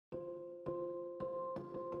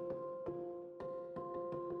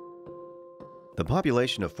The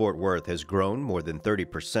population of Fort Worth has grown more than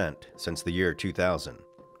 30% since the year 2000.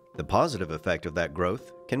 The positive effect of that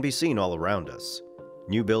growth can be seen all around us.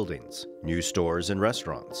 New buildings, new stores and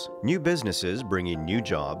restaurants, new businesses bringing new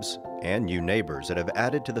jobs, and new neighbors that have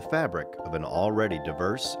added to the fabric of an already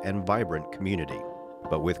diverse and vibrant community.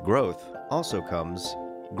 But with growth also comes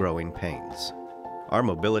growing pains. Our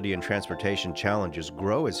mobility and transportation challenges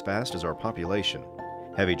grow as fast as our population.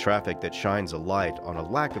 Heavy traffic that shines a light on a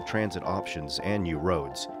lack of transit options and new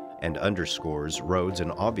roads, and underscores roads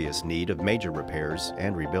in obvious need of major repairs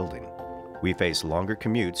and rebuilding. We face longer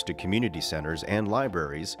commutes to community centers and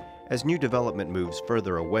libraries as new development moves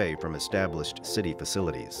further away from established city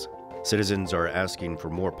facilities. Citizens are asking for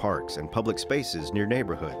more parks and public spaces near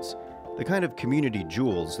neighborhoods, the kind of community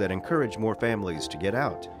jewels that encourage more families to get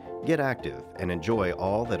out, get active, and enjoy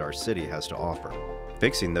all that our city has to offer.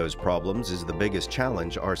 Fixing those problems is the biggest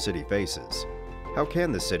challenge our city faces. How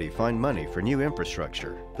can the city find money for new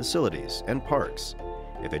infrastructure, facilities, and parks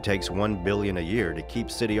if it takes $1 billion a year to keep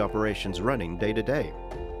city operations running day to day?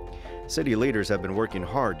 City leaders have been working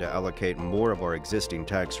hard to allocate more of our existing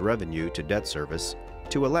tax revenue to debt service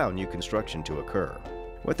to allow new construction to occur.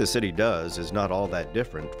 What the city does is not all that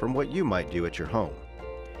different from what you might do at your home.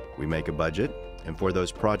 We make a budget, and for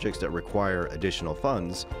those projects that require additional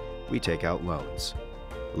funds, we take out loans.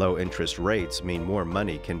 Low interest rates mean more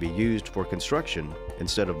money can be used for construction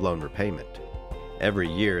instead of loan repayment. Every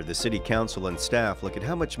year, the City Council and staff look at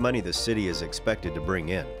how much money the city is expected to bring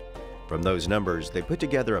in. From those numbers, they put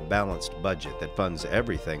together a balanced budget that funds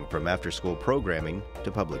everything from after-school programming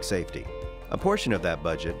to public safety. A portion of that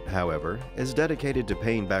budget, however, is dedicated to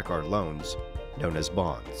paying back our loans, known as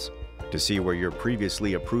bonds. To see where your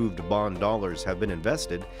previously approved bond dollars have been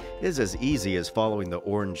invested is as easy as following the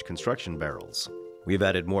orange construction barrels. We've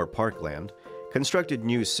added more parkland, constructed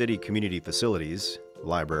new city community facilities,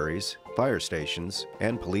 libraries, fire stations,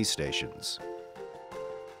 and police stations.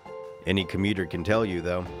 Any commuter can tell you,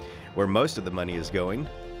 though, where most of the money is going: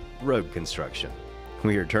 road construction.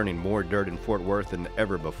 We are turning more dirt in Fort Worth than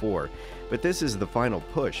ever before, but this is the final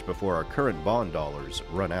push before our current bond dollars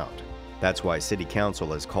run out. That's why City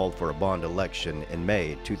Council has called for a bond election in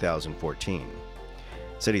May 2014.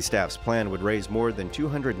 City staff's plan would raise more than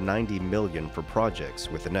 $290 million for projects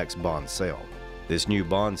with the next bond sale. This new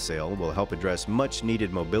bond sale will help address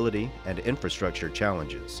much-needed mobility and infrastructure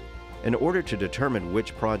challenges. In order to determine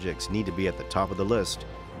which projects need to be at the top of the list,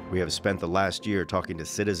 we have spent the last year talking to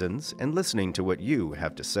citizens and listening to what you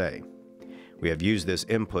have to say. We have used this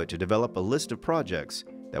input to develop a list of projects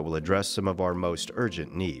that will address some of our most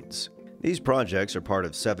urgent needs. These projects are part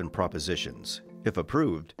of 7 propositions. If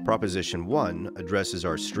approved, Proposition 1 addresses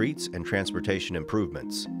our streets and transportation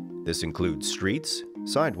improvements. This includes streets,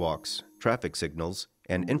 sidewalks, traffic signals,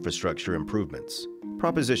 and infrastructure improvements.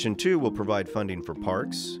 Proposition 2 will provide funding for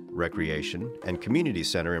parks, recreation, and community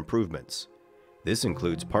center improvements. This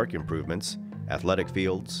includes park improvements, athletic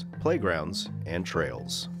fields, playgrounds, and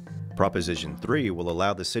trails. Proposition 3 will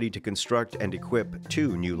allow the city to construct and equip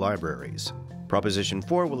 2 new libraries. Proposition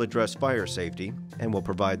 4 will address fire safety and will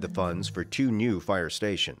provide the funds for 2 new fire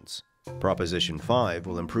stations. Proposition 5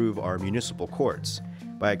 will improve our municipal courts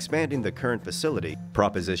by expanding the current facility.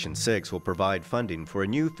 Proposition 6 will provide funding for a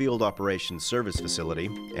new field operations service facility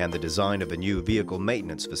and the design of a new vehicle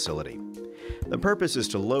maintenance facility. The purpose is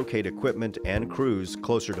to locate equipment and crews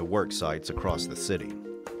closer to work sites across the city.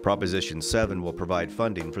 Proposition 7 will provide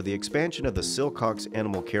funding for the expansion of the Silcox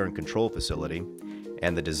Animal Care and Control Facility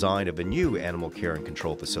and the design of a new animal care and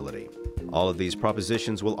control facility. All of these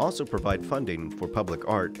propositions will also provide funding for public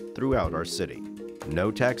art throughout our city. No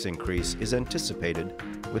tax increase is anticipated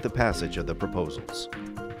with the passage of the proposals.